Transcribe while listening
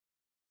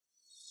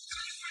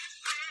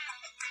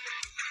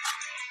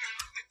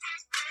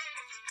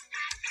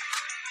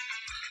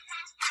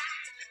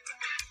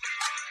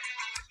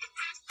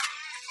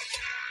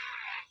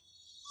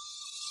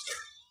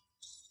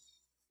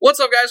What's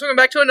up, guys? Welcome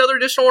back to another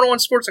edition of 101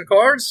 Sports and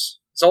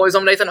Cards. As always,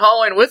 I'm Nathan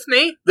Holloway, and with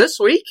me this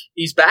week,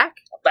 he's back.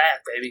 I'm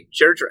back, baby.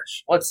 Jared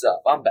Dresch. What's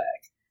up? I'm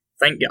back.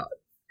 Thank God.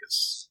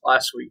 Because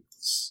last week,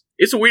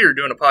 it's weird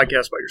doing a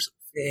podcast by yourself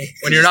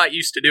when you're not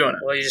used to doing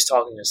it. Well, you're just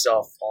talking to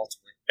yourself,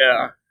 ultimately.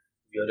 Yeah.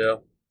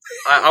 Yodo.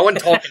 I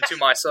wasn't talking to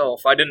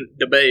myself. I didn't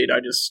debate. I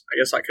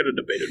guess I could have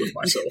debated with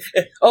myself.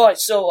 All right,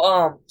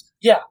 so,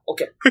 yeah,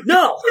 okay.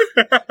 No!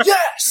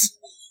 Yes!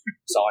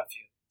 That's how I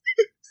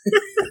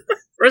feel.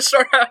 We're going to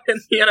start out in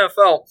the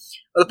NFL.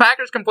 The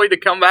Packers completed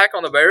a comeback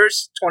on the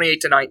Bears,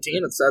 28-19.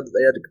 It's sad that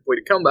they had to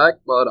complete a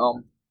comeback, but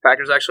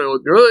Packers actually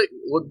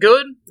look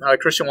good.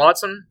 Christian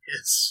Watson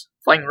is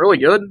playing really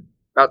good.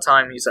 About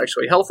time he's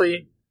actually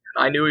healthy.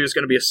 I knew he was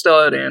going to be a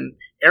stud, and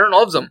Aaron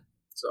loves him.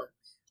 So,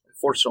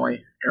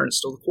 unfortunately, Aaron's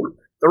still the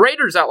quarterback. The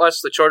Raiders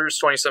outlasted the Chargers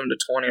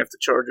 27-20 after the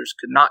Chargers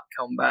could not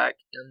come back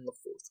in the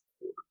fourth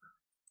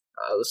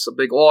quarter. This is a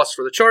big loss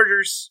for the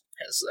Chargers,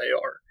 as they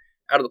are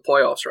out of the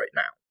playoffs right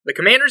now. The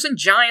Commanders and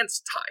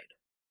Giants tied.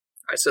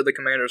 I said the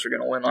Commanders were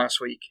going to win last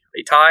week.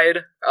 They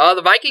tied.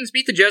 The Vikings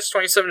beat the Jets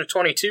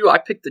 27-22. I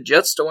picked the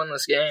Jets to win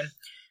this game.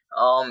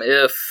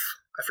 If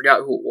I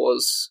forgot who it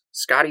was,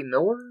 Scotty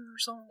Miller or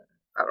something?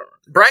 I don't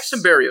know.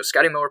 Braxton Berrios.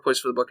 Scotty Miller plays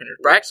for the Buccaneers.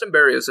 Braxton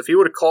Berrios, if he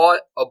would have caught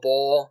a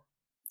ball,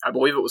 I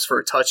believe it was for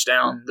a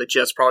touchdown, the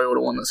Jets probably would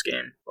have won this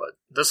game. But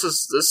this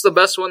is the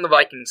best win the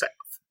Vikings have,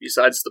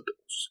 besides the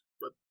Bills.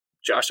 But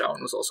Josh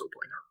Allen was also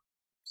playing hurt.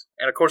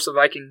 And of course, the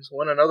Vikings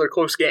won another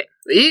close game.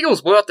 The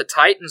Eagles blew out the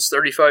Titans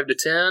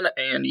 35-10,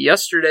 and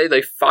yesterday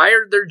they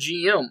fired their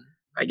GM.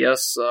 I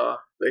guess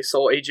they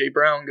saw A.J.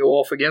 Brown go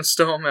off against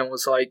them and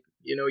was like,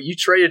 you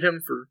traded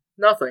him for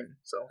nothing,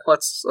 so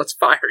let's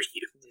fire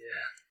you.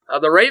 Yeah.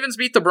 The Ravens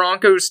beat the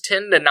Broncos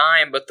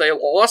 10-9, but they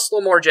lost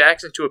Lamar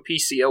Jackson to a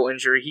PCL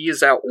injury. He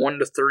is out 1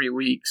 to 3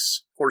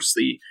 weeks. Of course,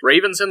 the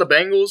Ravens and the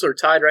Bengals are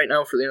tied right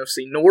now for the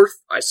NFC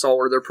North. I saw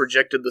where they're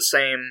projected the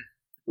same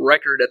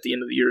record at the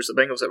end of the year, so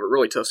the Bengals have a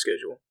really tough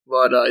schedule.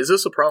 But is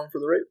this a problem for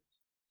the Ravens?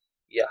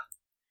 Yeah.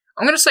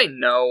 I'm going to say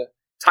no.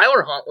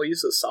 Tyler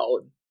Huntley's a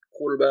solid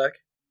quarterback.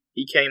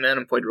 He came in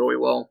and played really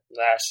well.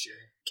 Last year.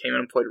 Came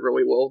in and played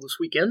really well this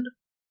weekend.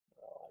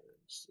 Oh, I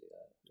didn't see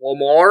that.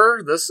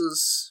 Lamar, this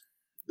is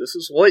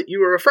what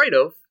you were afraid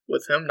of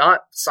with him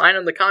not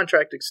signing the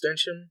contract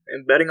extension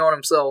and betting on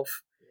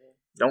himself.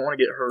 Don't want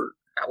to get hurt.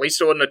 At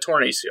least it wasn't a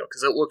torn ACL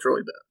because it looked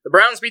really bad. The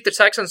Browns beat the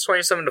Texans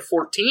 27-14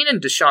 in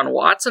Deshaun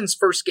Watson's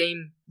first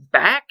game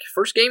back.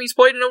 First game he's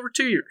played in over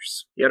 2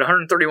 years. He had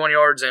 131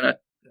 yards and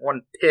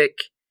one pick.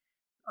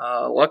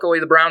 Luckily,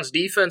 the Browns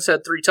defense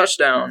had 3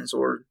 touchdowns,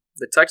 or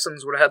the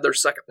Texans would have had their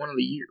second one of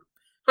the year.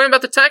 Talking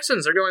about the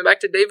Texans, they're going back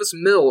to Davis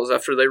Mills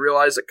after they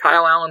realize that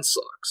Kyle Allen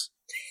sucks.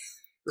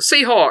 The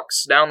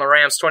Seahawks down the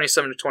Rams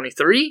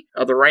 27-23.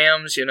 The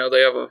Rams,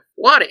 they have a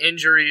lot of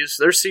injuries.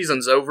 Their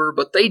season's over,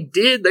 but they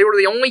were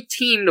the only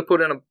team to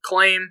put in a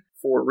claim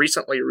for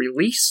recently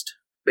released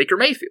Baker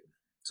Mayfield.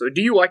 So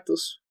do you like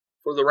this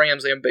for the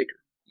Rams and Baker?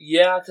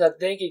 Yeah, because I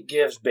think it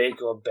gives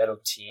Baker a better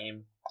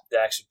team to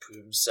actually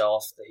prove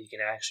himself that he can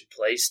actually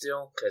play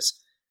still. Because,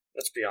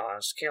 let's be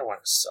honest,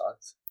 Carolina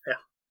sucked. Yeah.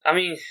 I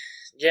mean,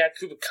 yeah,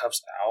 Cooper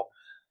Kupp's out,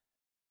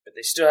 but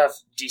they still have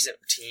a decent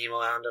team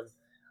around him.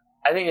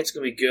 I think it's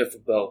going to be good for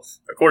both.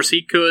 Of course,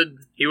 he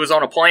was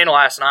on a plane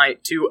last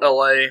night to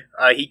L.A.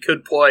 He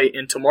could play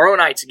in tomorrow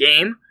night's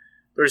game.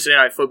 Thursday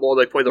Night Football,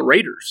 they play the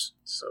Raiders.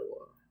 So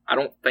I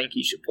don't think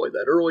he should play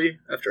that early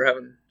after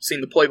having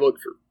seen the playbook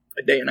for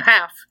a day and a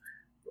half.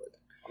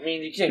 I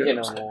mean, you can't get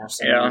no more.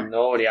 So yeah. They're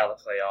already out of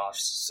the playoffs,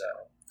 so.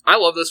 I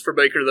love this for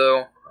Baker,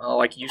 though.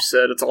 Like you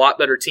said, it's a lot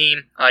better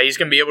team. He's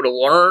going to be able to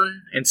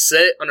learn and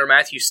sit under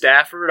Matthew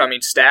Stafford. I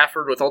mean,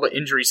 Stafford, with all the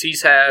injuries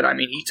he's had,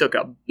 he took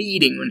a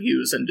beating when he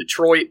was in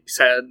Detroit. He's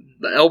had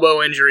the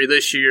elbow injury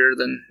this year,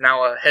 then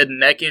now a head and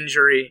neck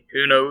injury.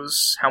 Who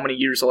knows how many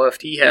years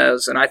left he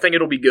has. And I think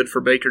it'll be good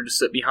for Baker to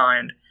sit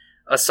behind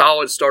a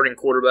solid starting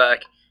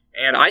quarterback.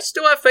 And I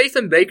still have faith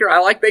in Baker. I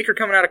like Baker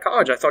coming out of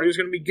college. I thought he was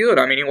going to be good.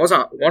 He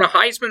won a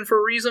Heisman for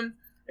a reason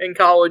in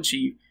college.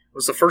 He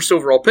was the first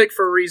overall pick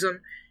for a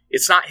reason.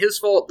 It's not his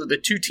fault that the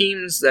 2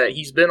 teams that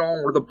he's been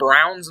on were the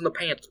Browns and the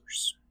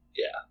Panthers.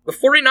 Yeah. The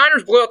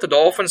 49ers blew out the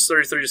Dolphins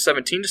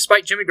 33-17,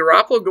 despite Jimmy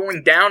Garoppolo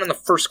going down in the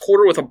first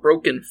quarter with a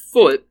broken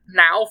foot.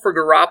 Now, for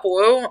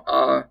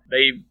Garoppolo,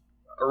 they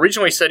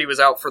originally said he was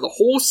out for the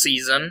whole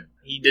season.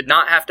 He did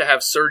not have to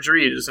have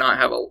surgery. He does not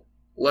have a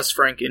less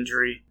frank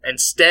injury.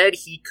 Instead,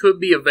 he could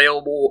be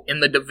available in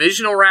the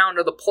divisional round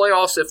of the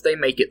playoffs if they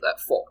make it that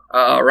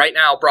far. Right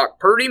now, Brock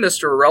Purdy,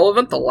 Mr.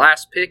 Irrelevant, the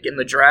last pick in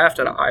the draft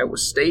at Iowa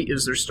State,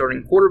 is their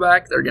starting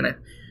quarterback. They're going to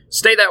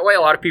stay that way. A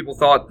lot of people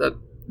thought that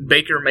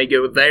Baker may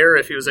go there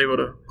if he was able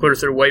to clear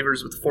through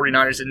waivers, but the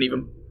 49ers didn't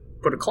even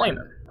put a claim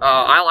in.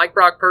 I like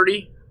Brock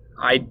Purdy.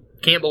 I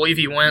can't believe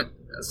he went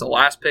as the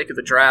last pick of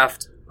the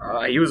draft.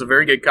 He was a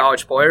very good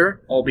college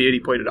player, albeit he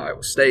played at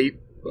Iowa State.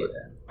 But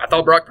I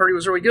thought Brock Purdy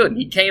was really good.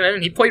 He came in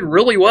and he played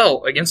really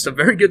well against a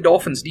very good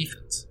Dolphins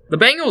defense. The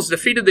Bengals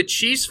defeated the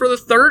Chiefs for the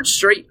third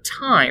straight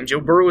time. Joe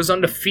Burrow was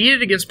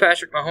undefeated against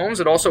Patrick Mahomes.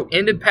 It also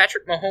ended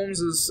Patrick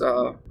Mahomes'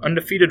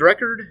 undefeated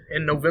record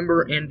in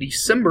November and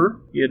December.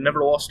 He had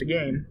never lost a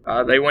game.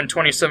 They won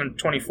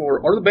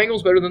 27-24. Are the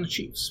Bengals better than the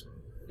Chiefs?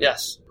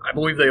 Yes. I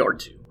believe they are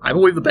too. I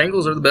believe the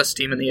Bengals are the best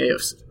team in the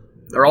AFC.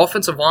 Their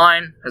offensive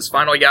line has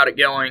finally got it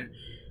going.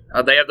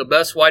 They have the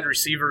best wide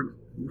receiver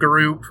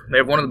group. They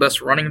have one of the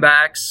best running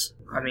backs.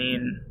 I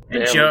mean,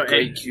 They have a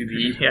great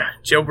QB. Yeah,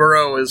 Joe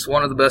Burrow is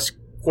one of the best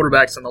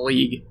quarterbacks in the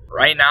league.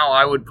 Right now,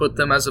 I would put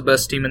them as the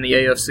best team in the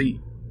AFC.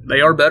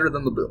 They are better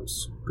than the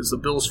Bills, because the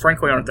Bills,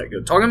 frankly, aren't that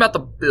good. Talking about the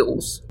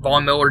Bills,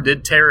 Von Miller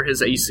did tear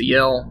his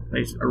ACL.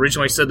 They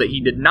originally said that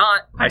he did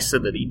not. I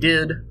said that he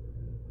did.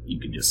 You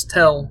can just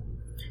tell.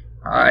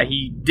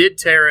 He did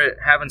tear it,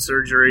 having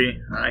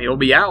surgery. He'll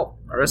be out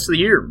the rest of the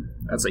year.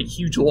 That's a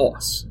huge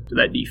loss to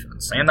that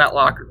defense and that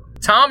locker room.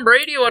 Tom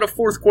Brady had a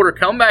fourth quarter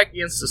comeback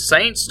against the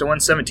Saints to win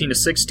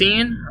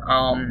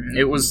 17-16.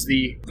 It was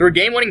through a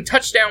game-winning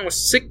touchdown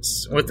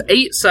with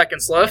 8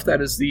 seconds left. That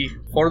is the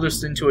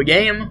farthest into a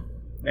game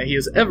that he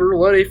has ever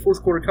led a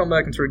fourth quarter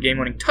comeback and threw a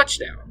game-winning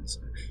touchdown.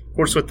 Of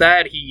course, with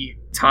that, he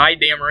tied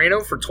Dan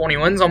Marino for 20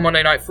 wins on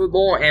Monday Night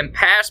Football and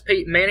passed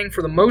Peyton Manning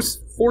for the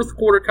most fourth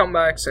quarter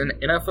comebacks in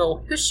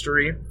NFL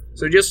history.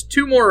 So just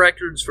 2 more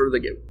records for the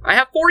GOAT. I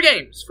have 4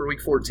 games for Week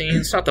 14.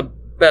 It's not the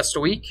best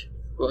week,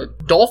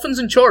 but Dolphins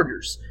and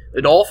Chargers.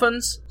 The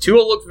Dolphins,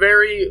 Tua looked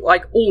very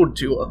like old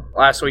Tua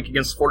last week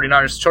against the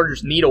 49ers. The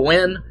Chargers need a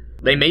win.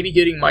 They may be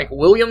getting Mike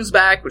Williams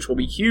back, which will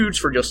be huge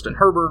for Justin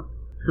Herbert.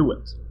 Who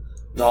wins?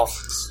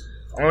 Dolphins.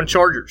 I'm going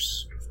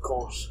Chargers. Of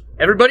course.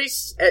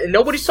 Nobody's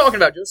talking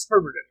about Justin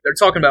Herbert. They're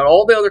talking about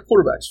all the other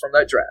quarterbacks from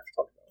that draft.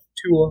 Talking about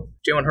Tua,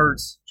 Jalen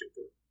Hurts, Joe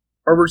Burrow.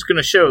 Herbert's going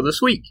to show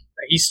this week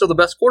that he's still the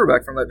best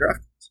quarterback from that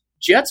draft.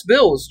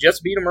 Jets-Bills.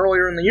 Jets beat them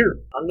earlier in the year.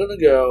 I'm going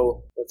to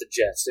go with the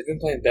Jets. They've been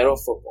playing better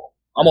football.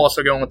 I'm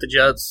also going with the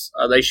Jets.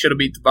 They should have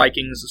beat the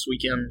Vikings this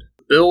weekend.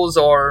 The Bills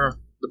are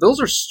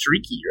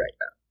streaky right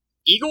now.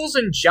 Eagles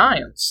and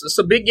Giants. This is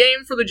a big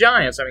game for the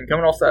Giants. I mean,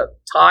 coming off that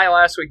tie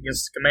last week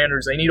against the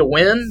Commanders, they need a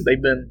win.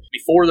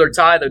 Before their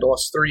tie, they'd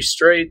lost 3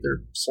 straight.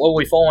 They're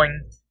slowly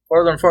falling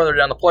farther and farther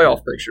down the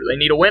playoff picture. They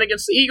need a win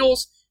against the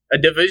Eagles. A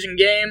division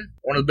game,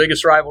 one of the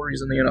biggest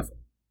rivalries in the NFL.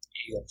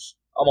 Eagles.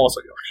 I'm also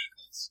going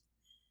Eagles.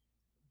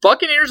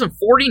 Buccaneers and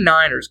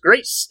 49ers.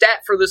 Great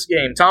stat for this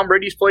game. Tom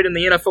Brady's played in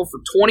the NFL for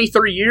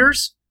 23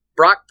 years.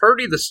 Brock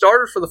Purdy, the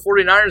starter for the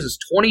 49ers, is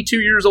 22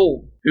 years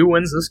old. Who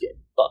wins this game?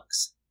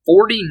 Bucks.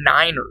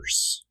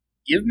 49ers.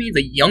 Give me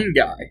the young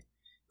guy.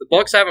 The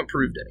Bucks haven't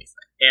proved anything.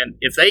 And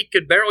if they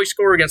could barely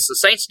score against the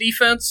Saints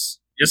defense,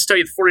 just to tell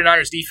you the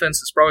 49ers defense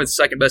is probably the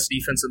second best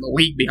defense in the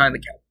league behind the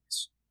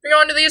Cowboys. Moving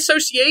on to the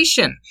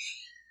association.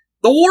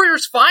 The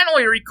Warriors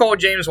finally recalled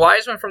James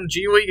Wiseman from the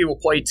G League. He will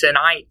play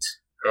tonight.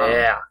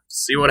 Yeah.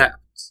 See what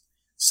happens.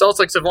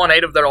 Celtics have won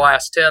 8 of their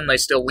last 10. They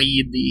still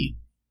lead the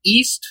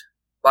East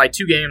by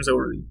 2 games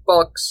over the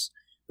Bucks.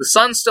 The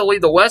Suns still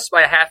lead the West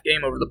by a half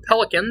game over the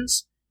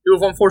Pelicans, who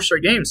have won 4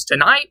 straight games.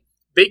 Tonight,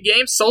 big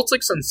game,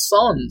 Celtics and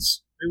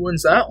Suns. Who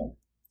wins that one?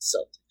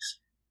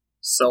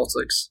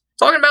 Celtics.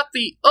 Talking about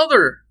the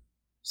other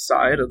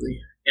side of the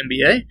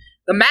NBA,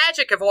 the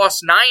Magic have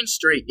lost 9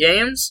 straight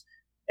games.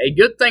 A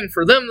good thing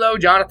for them, though,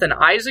 Jonathan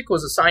Isaac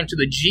was assigned to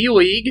the G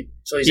League.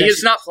 So he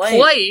has not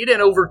played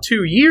in over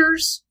 2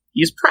 years.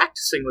 He is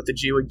practicing with the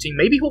G League team.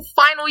 Maybe he'll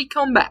finally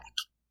come back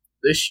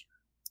this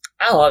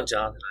year. I love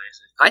Jonathan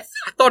Isaac.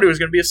 I thought he was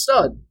going to be a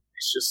stud.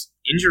 It's just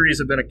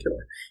injuries have been a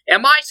killer.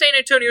 And my San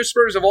Antonio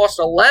Spurs have lost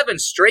 11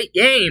 straight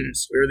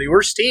games. We're the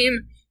worst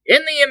team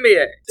in the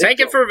NBA.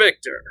 Tanking for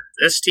Victor.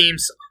 This team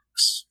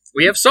sucks.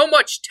 We have so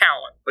much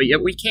talent, but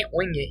yet we can't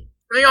win games.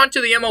 Moving on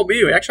to the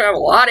MLB, we actually have a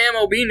lot of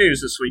MLB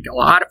news this week, a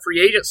lot of free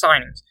agent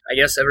signings. I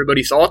guess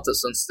everybody thought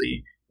this since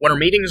the winter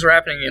meetings are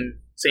happening in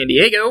San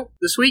Diego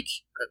this week,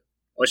 but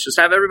let's just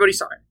have everybody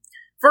sign.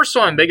 First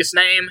one, biggest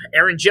name,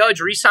 Aaron Judge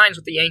re-signs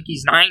with the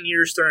Yankees, 9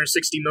 years,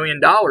 $360 million.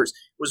 It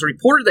was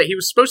reported that he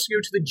was supposed to go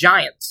to the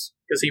Giants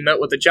because he met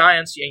with the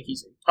Giants,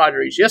 Yankees, and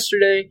Padres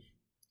yesterday.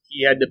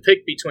 He had to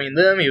pick between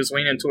them. He was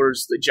leaning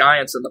towards the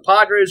Giants and the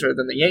Padres rather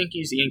than the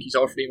Yankees. The Yankees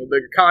offered him a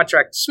bigger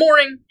contract this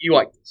morning. You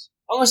like this?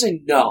 I'm going to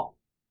say no.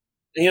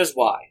 And here's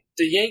why.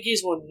 The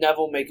Yankees will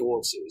never make a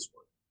World Series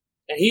win.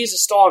 And he's the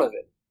start of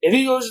it. If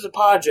he goes to the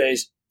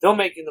Padres, they'll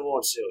make it in the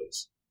World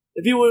Series.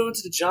 If he would have went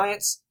to the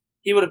Giants,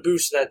 he would have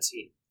boosted that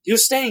team. He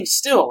was staying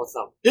still with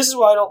them. This is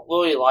why I don't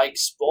really like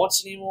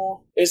sports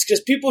anymore. It's because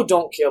people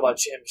don't care about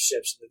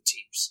championships and the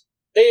teams.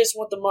 They just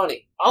want the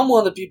money. I'm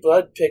one of the people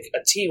that'd pick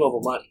a team over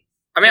money.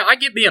 I mean, I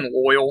get being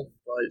loyal,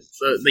 but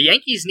the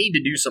Yankees need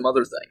to do some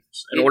other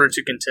things in order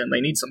to contend.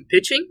 They need some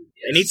pitching.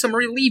 Yes. They need some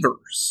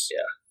relievers.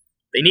 Yeah.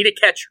 They need a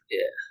catcher.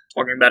 Yeah.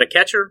 Talking about a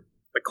catcher,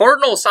 the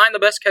Cardinals signed the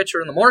best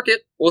catcher in the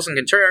market, Wilson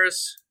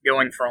Contreras,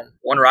 going from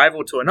one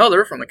rival to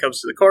another, from the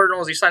Cubs to the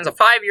Cardinals. He signs a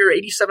 5-year,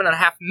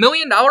 $87.5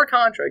 million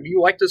contract. Do you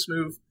like this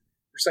move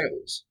for St.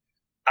 Louis?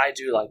 I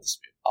do like this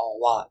move a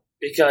lot.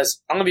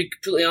 Because, I'm going to be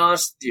completely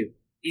honest with you,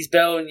 He's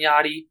better than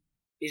Yachty.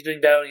 He's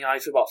been better than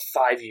Yachty for about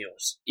 5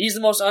 years. He's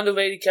the most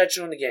underrated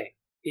catcher in the game.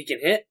 He can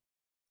hit,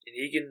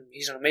 and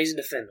he's an amazing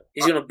defender.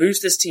 He's going to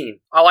boost this team.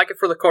 I like it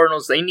for the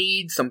Cardinals. They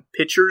need some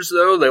pitchers,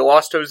 though. They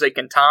lost Jose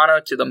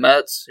Quintana to the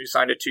Mets, who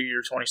signed a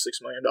 2-year, $26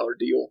 million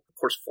deal. Of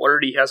course,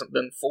 Flaherty hasn't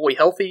been fully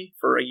healthy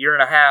for a year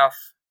and a half.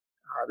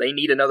 They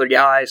need another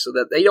guy so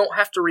that they don't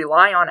have to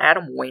rely on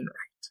Adam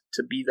Wainwright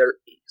to be their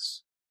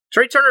ace.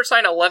 Trey Turner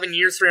signed an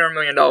 11-year, $300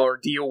 million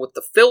deal with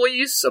the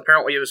Phillies.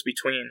 Apparently it was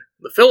between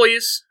the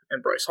Phillies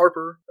and Bryce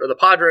Harper, or the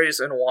Padres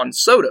and Juan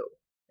Soto.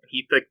 And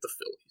he picked the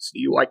Phillies. Do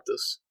you like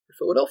this for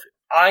Philadelphia?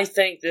 I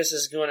think this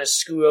is going to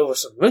screw over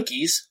some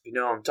rookies. You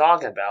know what I'm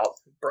talking about.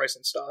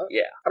 Bryson Stott?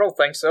 Yeah. I don't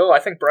think so. I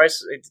think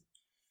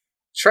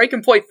Trey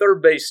can play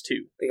third base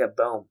too. They got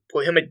Bohm.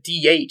 Put him at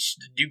DH.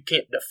 The dude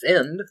can't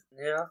defend.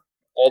 Yeah.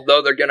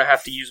 Although they're going to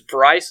have to use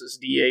Bryce as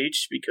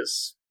DH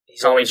because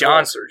Tommy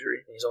John surgery.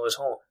 He's always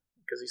home.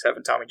 Because he's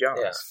having Tommy John.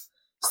 Yeah.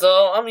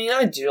 So, I mean,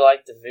 I do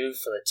like the move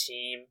for the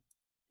team,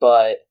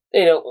 but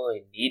they don't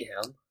really need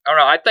him. I don't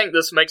know. I think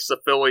this makes the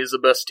Phillies the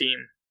best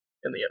team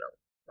in the NL.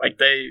 Like,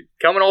 they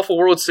coming off a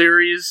World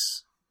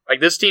Series. Like,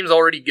 this team's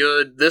already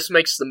good. This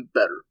makes them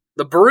better.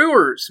 The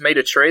Brewers made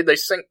a trade. They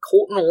sent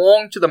Colton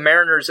Wong to the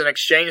Mariners in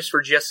exchange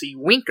for Jesse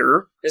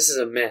Winker. This is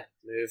a meh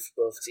move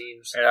for both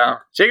teams. Yeah.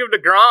 Jacob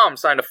deGrom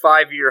signed a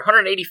 5-year,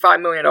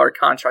 $185 million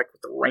contract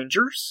with the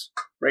Rangers.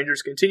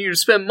 Rangers continue to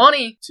spend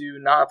money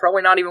to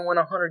probably not even win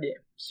 100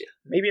 games. Yeah.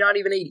 Maybe not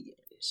even 80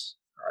 games.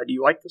 Do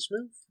you like this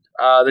move?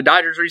 The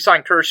Dodgers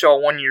re-signed Kershaw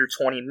 1 year,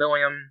 $20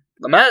 million.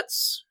 The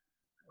Mets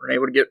were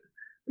able to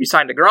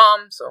re-signed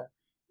deGrom, so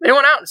they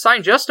went out and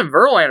signed Justin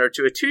Verlander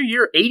to a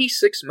 2-year,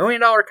 $86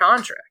 million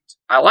contract.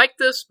 I like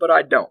this, but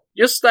I don't.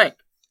 Just think.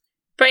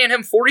 Paying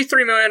him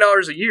 $43 million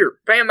a year.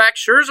 Paying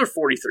Max Scherzer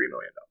 $43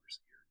 million a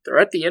year. They're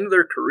at the end of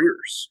their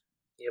careers.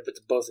 Yeah, but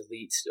they're both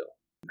elite still.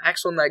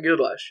 Max wasn't that good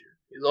last year.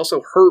 He was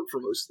also hurt for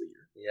most of the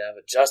year. Yeah,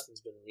 but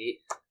Justin's been elite.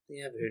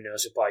 Yeah, but who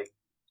knows? He'll probably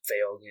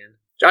fail again.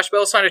 Josh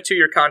Bell signed a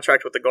 2-year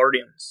contract with the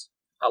Guardians.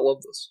 I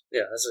love this.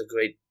 Yeah, that's a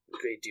great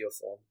deal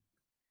for him.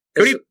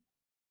 Cody,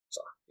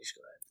 sorry, you should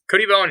go ahead.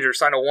 Cody Bellinger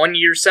signed a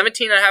 1-year,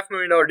 $17.5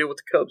 million deal with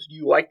the Cubs. Do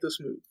you like this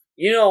move?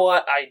 You know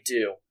what? I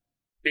do.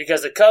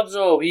 Because the Cubs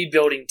are a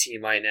rebuilding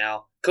team right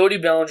now. Cody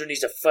Bellinger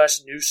needs a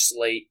fresh new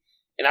slate.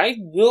 And I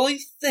really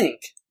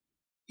think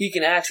he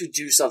can actually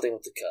do something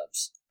with the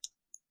Cubs.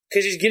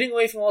 Because he's getting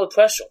away from all the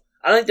pressure.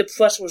 I think the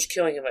pressure was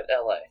killing him at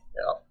LA.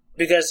 Yeah.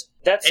 Because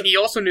and he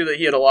also knew that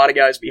he had a lot of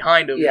guys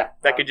behind him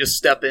that could just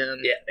step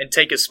in and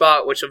take his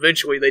spot, which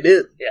eventually they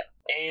did.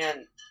 Yeah.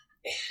 And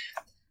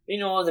you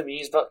know all the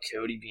memes about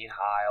Cody being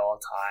high all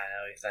the time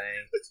and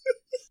everything.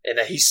 And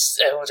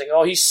that everyone's like,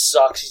 oh, he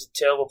sucks. He's a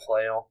terrible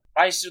player.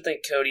 I still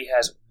think Cody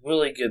has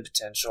really good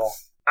potential.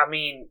 I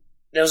mean,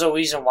 there's a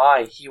reason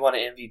why he won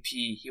an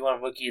MVP. He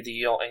won Rookie of the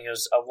Year, and he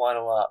was a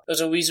runner-up.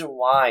 There's a reason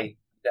why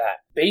that.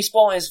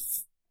 Baseball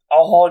is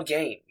a hard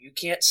game. You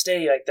can't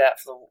stay like that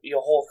for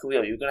your whole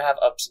career. You're going to have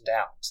ups and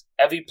downs.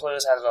 Every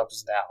player's had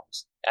ups and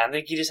downs. And I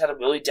think he just had a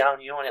really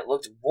down year, and it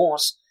looked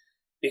worse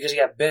because he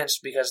got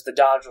benched because the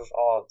Dodgers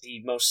are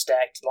the most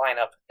stacked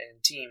lineup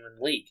and team in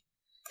the league.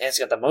 And it's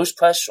got the most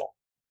pressure.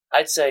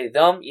 I'd say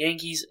them,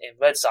 Yankees, and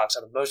Red Sox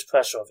are the most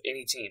pressure of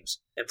any teams.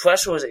 And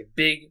pressure is a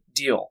big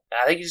deal. And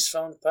I think he's just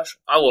found the pressure.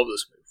 I love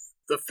this move.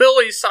 The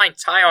Phillies signed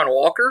Tyon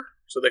Walker,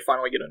 so they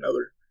finally get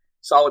another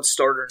solid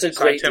starter. It's a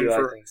great signed him deal,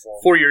 for I think, for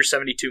him. 4 years,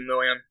 $72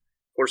 million.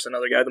 Of course,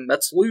 another guy. The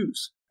Mets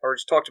lose. Or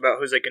just talked about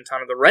Jose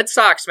Quintana. The Red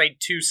Sox made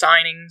 2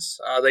 signings.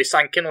 They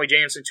signed Kenley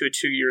Jansen to a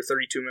 2-year,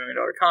 $32 million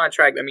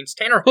contract. That means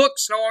Tanner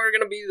Hook's no longer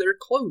going to be their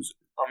closer.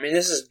 I mean,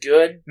 this is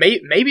good.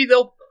 Maybe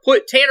they'll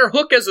put Tanner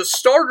Hook as a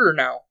starter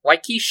now,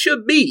 like he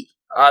should be.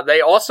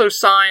 They also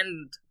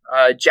signed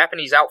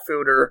Japanese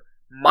outfielder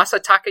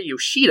Masataka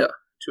Yoshida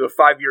to a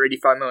 5-year,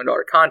 $85 million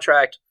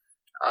contract.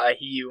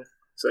 He's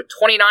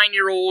a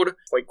 29-year-old,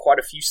 played quite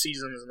a few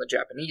seasons in the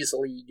Japanese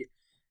league.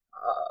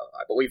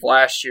 I believe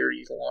last year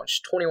he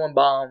launched 21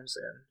 bombs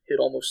and hit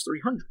almost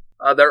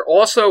 300. They're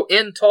also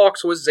in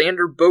talks with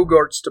Xander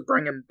Bogaerts to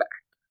bring him back.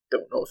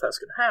 Don't know if that's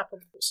going to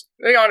happen.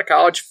 Moving on to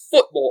college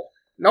football.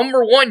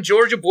 Number 1,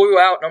 Georgia blew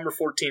out number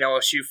 14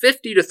 LSU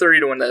 50-30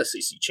 to win the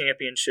SEC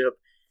championship.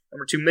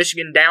 Number 2,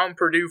 Michigan down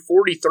Purdue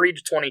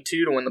 43-22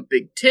 to win the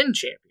Big Ten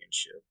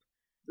championship.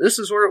 This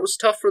is where it was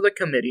tough for the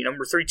committee.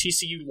 Number 3,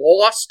 TCU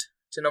lost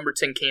to number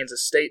 10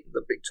 Kansas State in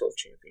the Big 12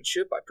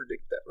 championship. I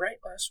predicted that right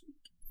last week.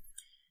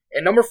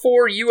 And number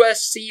 4,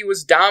 USC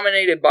was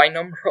dominated by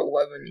number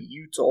 11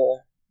 Utah.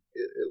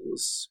 It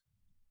was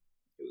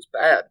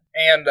bad.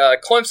 And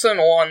Clemson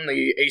won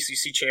the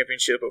ACC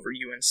championship over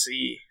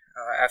UNC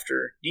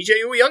after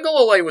DJ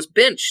Uyunglele was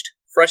benched.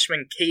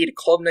 Freshman Cade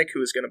Klubnik,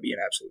 who is going to be an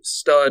absolute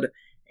stud,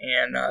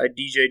 and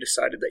DJ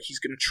decided that he's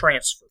going to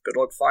transfer. Good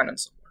luck finding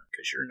somewhere,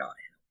 because you're not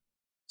him.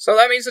 So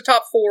that means the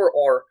top 4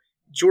 are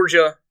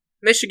Georgia,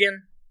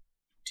 Michigan,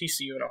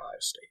 TCU, and Ohio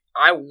State.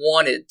 I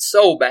wanted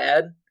so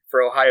bad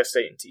for Ohio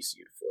State and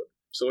TCU to flip,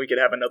 so we could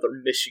have another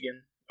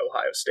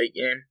Michigan-Ohio State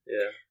game.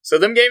 Yeah. So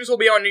them games will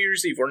be on New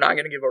Year's Eve. We're not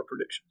going to give our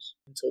predictions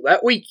until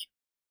that week,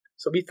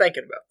 so be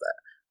thinking about that.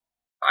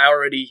 I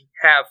already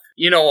have.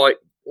 You know what?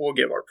 We'll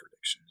give our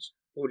predictions.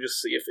 We'll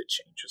just see if it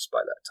changes by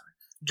that time.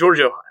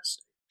 Georgia, Ohio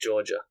State.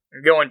 Georgia.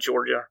 I'm going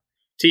Georgia.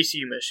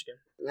 TCU, Michigan.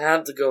 I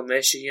have to go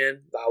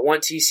Michigan. But I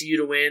want TCU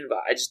to win, but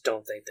I just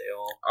don't think they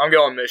will. I'm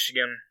going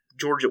Michigan.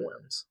 Georgia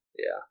wins.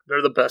 Yeah.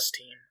 They're the best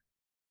team.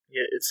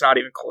 Yeah, it's not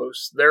even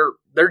close.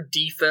 Their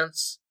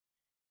defense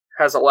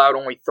has allowed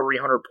only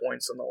 300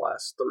 points in the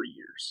last 3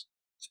 years.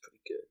 It's pretty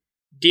good.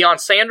 Deion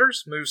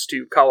Sanders moves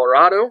to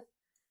Colorado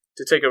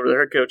to take over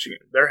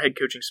their head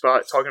coaching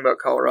spot. Talking about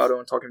Colorado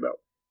and talking about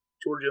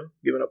Georgia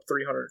giving up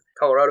 300.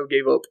 Colorado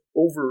gave up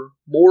over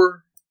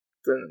more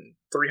than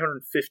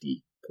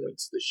 350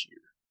 points this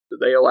year. So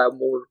they allow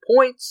more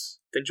points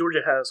than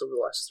Georgia has over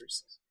the last 3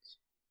 seasons.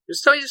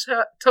 Just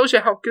tells you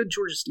how good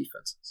Georgia's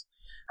defense is.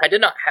 I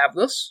did not have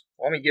this.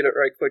 Let me get it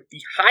right quick.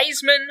 The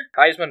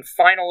Heisman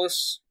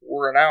finalists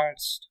were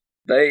announced.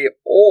 They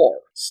are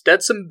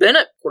Stetson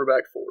Bennett,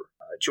 quarterback for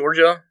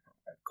Georgia.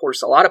 Of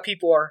course, a lot of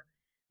people are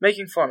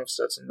making fun of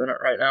Stetson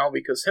Bennett right now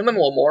because him and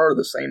Lamar are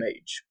the same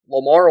age.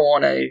 Lamar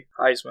won a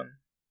Heisman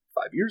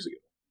 5 years ago,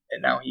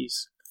 and now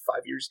he's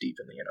 5 years deep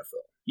in the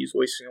NFL. He's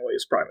wasting away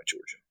his prime at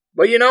Georgia.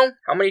 But you know,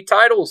 how many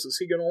titles is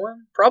he going to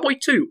win? Probably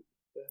 2.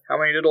 How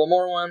many did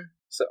Lamar win?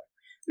 So,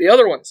 the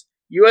other ones.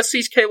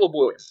 USC's Caleb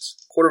Williams.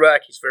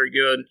 Quarterback, he's very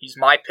good. He's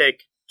my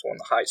pick to win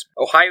the Heisman.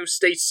 Ohio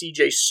State's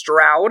C.J.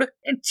 Stroud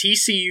and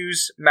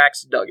TCU's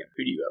Max Duggan.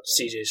 Who do you have?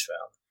 C.J. Stroud.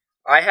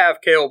 I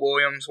have Caleb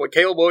Williams. What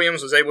Caleb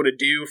Williams was able to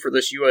do for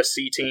this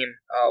USC team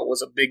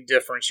was a big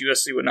difference.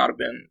 USC would not have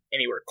been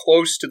anywhere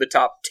close to the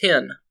top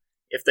 10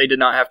 if they did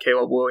not have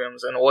Caleb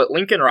Williams. And what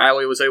Lincoln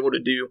Riley was able to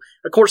do,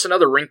 of course,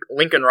 another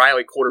Lincoln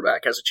Riley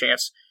quarterback has a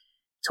chance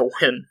to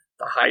win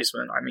the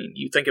Heisman. I mean,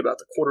 you think about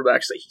the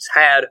quarterbacks that he's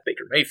had,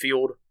 Baker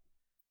Mayfield,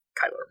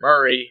 Kyler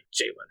Murray,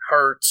 Jalen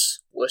Hurts,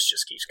 list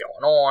just keeps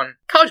going on.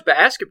 College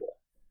basketball.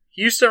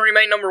 Houston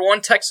remain number 1,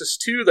 Texas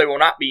 2. They will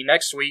not be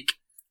next week.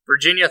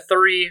 Virginia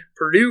 3,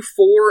 Purdue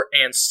 4,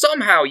 and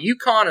somehow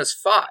UConn is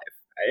 5. I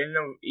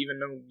didn't even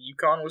know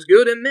UConn was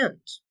good in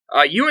men's.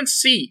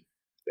 UNC,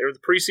 they were the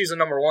preseason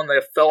number 1. They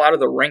have fell out of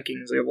the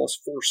rankings. They have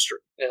lost 4 straight.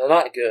 Yeah, they're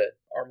not good.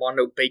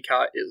 Armando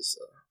Bacot is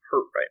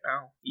hurt right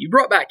now. You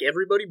brought back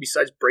everybody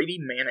besides Brady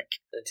Manick.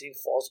 The team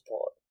falls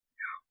apart.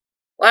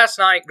 Last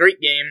night,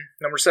 great game.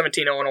 Number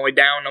 17, Illinois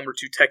down. Number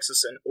 2,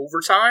 Texas in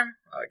overtime.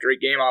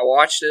 Great game. I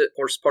watched it. Of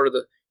course, part of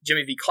the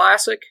Jimmy V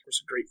Classic. It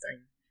was a great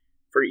thing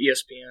for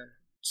ESPN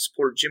to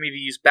support Jimmy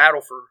V's battle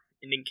for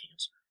ending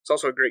cancer. It's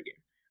also a great game.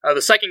 The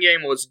second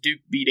game was Duke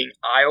beating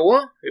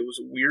Iowa. It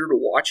was weird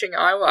watching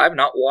Iowa. I have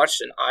not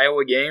watched an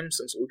Iowa game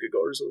since Luka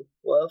Garza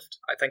left.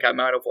 I think I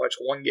might have watched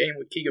one game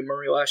with Keegan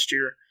Murray last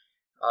year.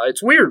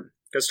 It's weird,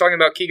 because talking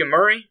about Keegan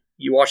Murray,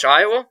 you watch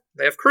Iowa,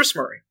 they have Chris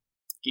Murray,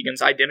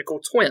 Keegan's identical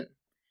twin.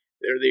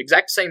 They're the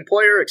exact same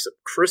player, except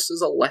Chris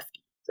is a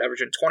lefty. He's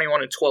averaging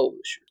 21 and 12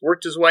 this year.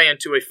 Worked his way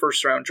into a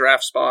first-round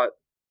draft spot.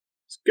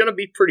 It's going to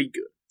be pretty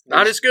good.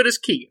 Not as good as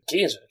Keegan.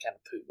 Keegan's kind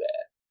of poo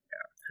bad.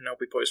 Yeah, and hope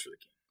he plays for the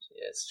Kings.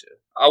 Yeah, it's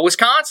true.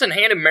 Wisconsin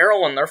handed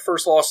Maryland their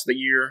first loss of the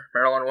year.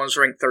 Maryland was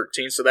ranked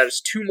 13, so that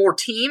is 2 more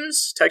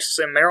teams, Texas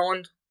and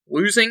Maryland,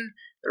 losing.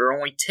 There are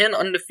only 10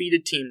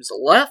 undefeated teams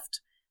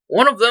left.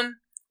 One of them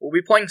will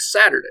be playing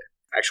Saturday.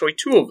 Actually,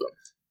 2 of them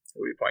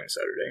will be playing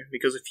Saturday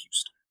because of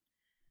Houston.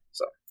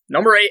 So,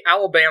 number 8,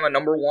 Alabama.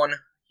 Number 1,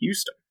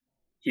 Houston.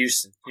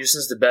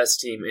 Houston's the best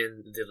team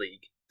in the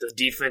league. The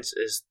defense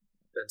is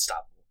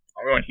unstoppable.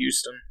 I'm going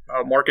Houston.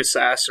 Marcus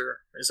Sasser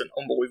is an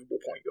unbelievable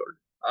point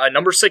guard.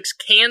 Number 6,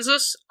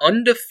 Kansas.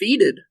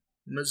 Undefeated,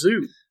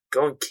 Mizzou.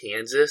 Going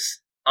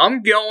Kansas?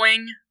 I'm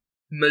going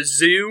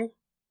Mizzou.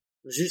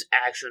 Mizzou's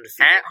actually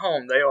undefeated. At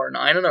home, they are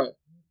 9-0.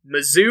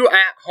 Mizzou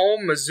at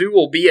home. Mizzou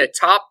will be a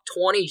top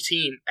 20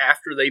 team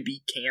after they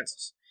beat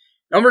Kansas.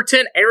 Number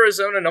 10,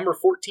 Arizona. Number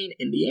 14,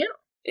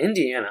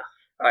 Indiana.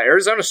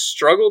 Arizona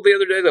struggled the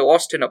other day. They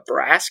lost to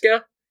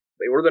Nebraska.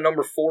 They were the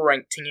number 4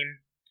 ranked team.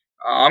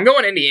 I'm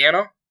going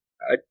Indiana.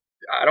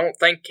 I don't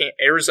think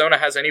Arizona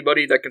has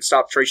anybody that can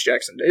stop Trace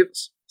Jackson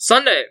Davis.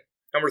 Sunday,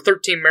 number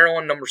 13,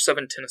 Maryland. Number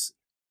 7, Tennessee.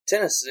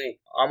 Tennessee.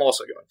 I'm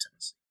also going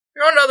Tennessee.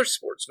 On to other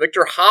sports.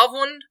 Victor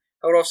Hovland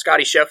held off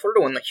Scotty Scheffler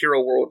to win the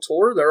Hero World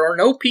Tour. There are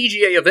no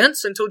PGA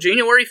events until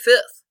January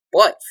 5th.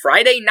 But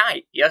Friday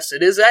night, yes,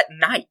 it is at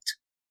night,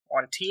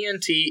 on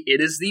TNT,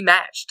 it is the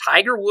match.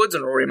 Tiger Woods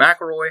and Rory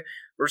McIlroy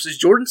versus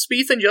Jordan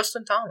Spieth and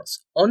Justin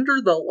Thomas.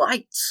 Under the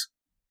lights.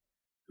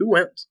 Who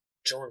wins?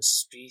 Jordan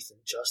Spieth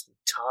and Justin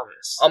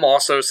Thomas. I'm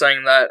also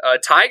saying that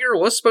Tiger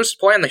was supposed to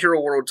play on the Hero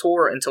World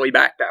Tour until he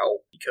backed out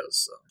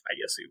because I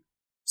guess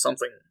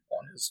something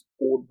on his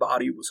old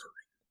body was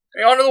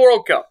hurting. On to the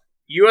World Cup.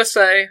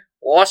 USA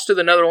lost to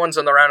the Netherlands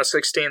in the round of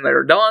 16. They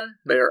are done.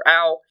 They are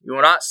out. You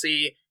will not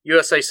see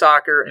USA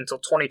Soccer until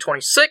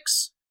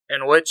 2026,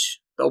 in which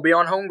they'll be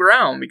on home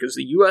ground because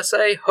the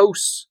USA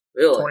hosts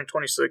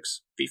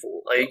 2026 FIFA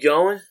World Cup. Are you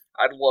going?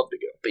 I'd love to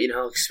go. But you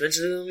know how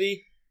expensive it'll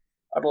be?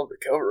 I'd love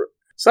to cover it.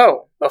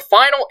 So, the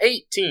final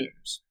 8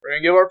 teams. We're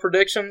going to give our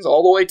predictions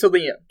all the way to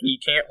the end. You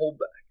can't hold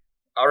back.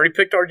 I already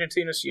picked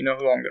Argentina, so you know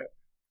who I'm going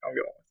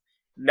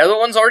with.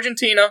 Netherlands,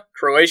 Argentina,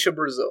 Croatia,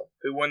 Brazil.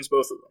 Who wins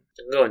both of them?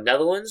 I'm going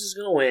Netherlands is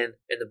going to win,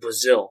 and the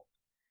Brazil.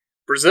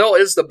 Brazil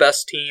is the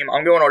best team.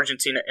 I'm going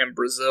Argentina and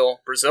Brazil.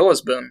 Brazil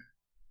has been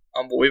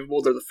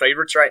unbelievable. They're the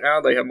favorites right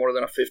now. They have more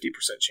than a 50%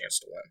 chance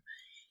to win.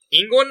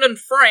 England and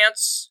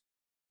France,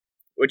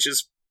 which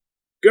is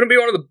going to be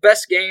one of the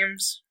best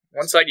games.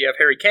 One side you have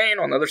Harry Kane.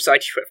 On the other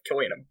side you have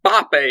Kylian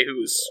Mbappe,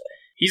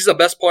 he's the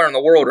best player in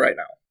the world right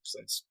now,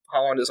 since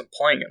Holland isn't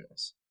playing in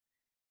this.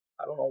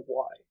 I don't know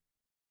why.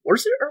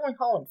 Where's Erling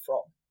Haaland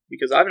from?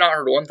 Because I've not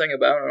heard one thing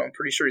about him, and I'm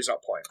pretty sure he's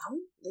not playing. I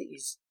don't think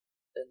he's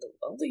in the...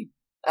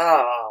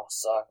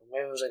 suck.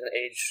 Maybe it was like an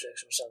age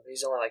restriction or something.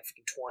 He's only like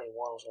 21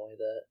 or something like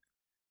that.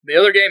 The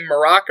other game,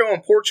 Morocco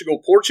and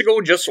Portugal.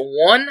 Portugal just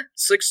won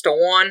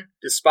 6-1,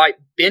 despite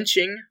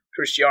benching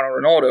Cristiano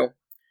Ronaldo,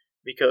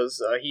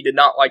 because he did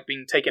not like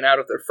being taken out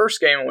of their first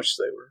game in which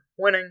they were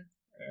winning,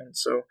 and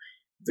so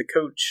the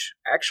coach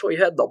actually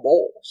had the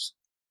balls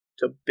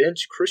to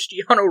bench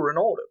Cristiano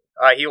Ronaldo.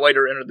 He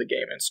later entered the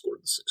game and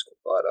scored the 6 goal.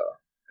 But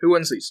who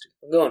wins these two?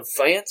 I'm going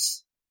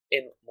France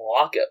and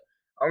Morocco.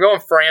 I'm going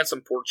France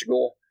and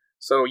Portugal.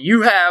 So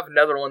you have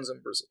Netherlands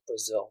and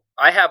Brazil.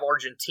 I have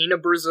Argentina,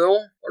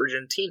 Brazil.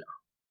 Argentina.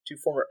 Two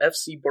former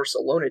FC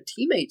Barcelona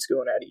teammates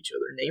going at each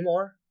other.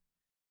 Neymar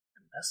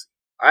and Messi.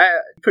 I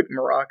picked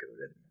Morocco,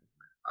 didn't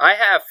you? I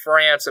have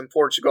France and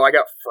Portugal. I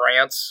got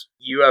France.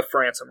 You have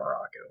France and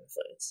Morocco.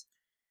 France.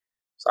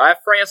 So I have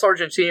France,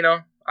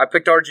 Argentina. I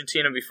picked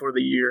Argentina before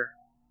the year.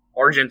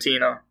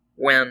 Argentina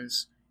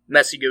wins.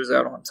 Messi goes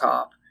out on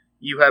top.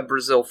 You have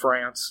Brazil,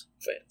 France.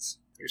 France.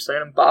 You're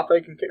saying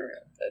Mbappe can carry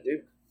it? I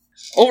do.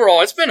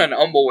 Overall, it's been an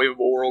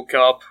unbelievable World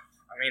Cup.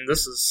 I mean,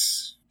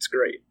 it's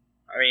great.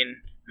 I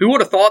mean, who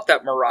would have thought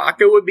that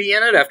Morocco would be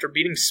in it after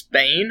beating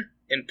Spain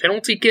in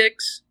penalty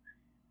kicks?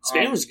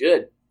 Spain was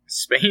good.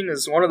 Spain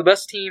is one of the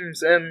best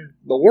teams in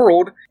the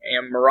world,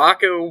 and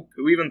Morocco,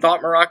 who even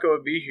thought Morocco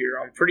would be here?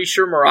 I'm pretty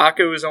sure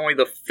Morocco is only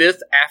the 5th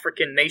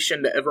African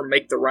nation to ever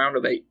make the round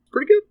of 8.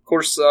 Pretty good. Of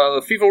course,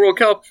 the FIFA World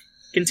Cup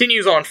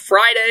continues on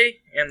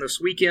Friday and this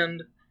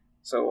weekend,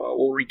 so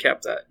we'll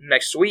recap that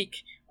next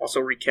week. Also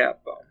recap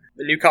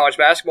the new college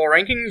basketball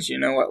rankings. You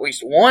know, at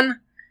least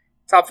one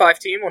top 5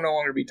 team will no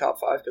longer be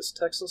top 5 because of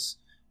Texas.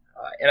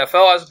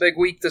 NFL has a big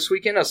week this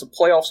weekend as the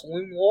playoffs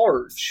loom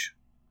large.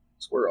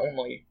 So we're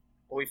only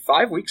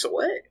 5 weeks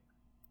away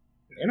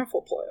from the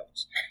NFL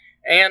playoffs.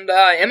 And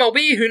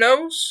MLB, who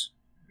knows?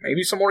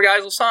 Maybe some more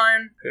guys will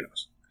sign. Who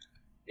knows?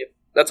 Yep.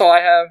 That's all I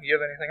have. You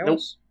have anything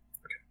else?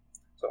 Nope. Okay.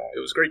 So it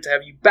was great to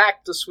have you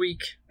back this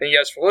week. Thank you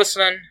guys for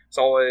listening. As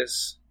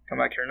always, come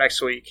back here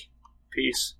next week. Peace.